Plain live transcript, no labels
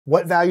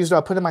What values do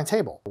I put in my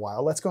table?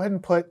 Well, let's go ahead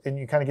and put, and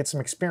you kind of get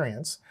some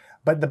experience.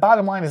 But the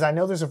bottom line is I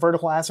know there's a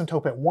vertical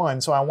asymptote at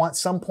 1, so I want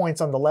some points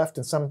on the left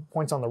and some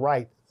points on the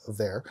right of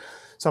there.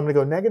 So I'm going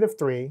to go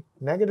 -3,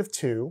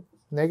 -2,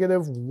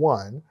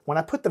 -1. When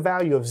I put the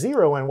value of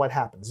 0 in, what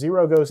happens?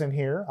 0 goes in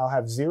here. I'll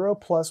have 0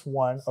 plus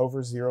 1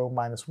 over 0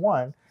 minus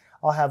 1.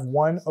 I'll have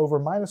 1 over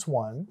minus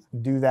 1.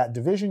 Do that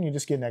division, you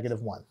just get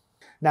 -1.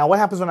 Now what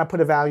happens when I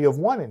put a value of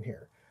 1 in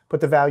here?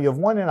 Put the value of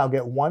 1 in, I'll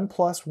get 1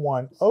 plus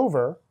 1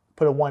 over.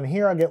 Put a 1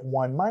 here, I'll get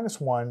 1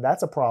 minus 1.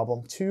 That's a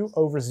problem. 2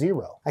 over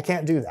 0. I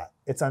can't do that.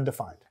 It's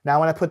undefined. Now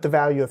when I put the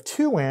value of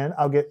 2 in,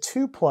 I'll get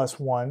 2 plus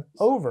 1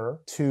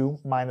 over 2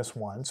 minus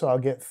 1. So I'll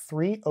get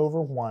 3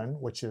 over 1,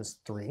 which is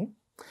 3.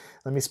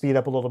 Let me speed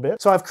up a little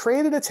bit. So I've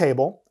created a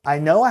table. I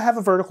know I have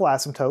a vertical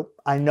asymptote.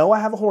 I know I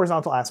have a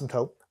horizontal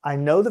asymptote. I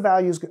know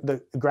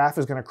the graph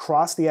is going to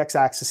cross the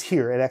x-axis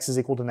here at x is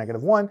equal to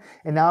 -1.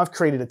 And now I've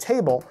created a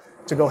table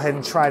to go ahead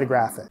and try to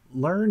graph it.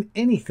 Learn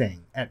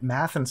anything at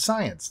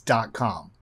mathandscience.com.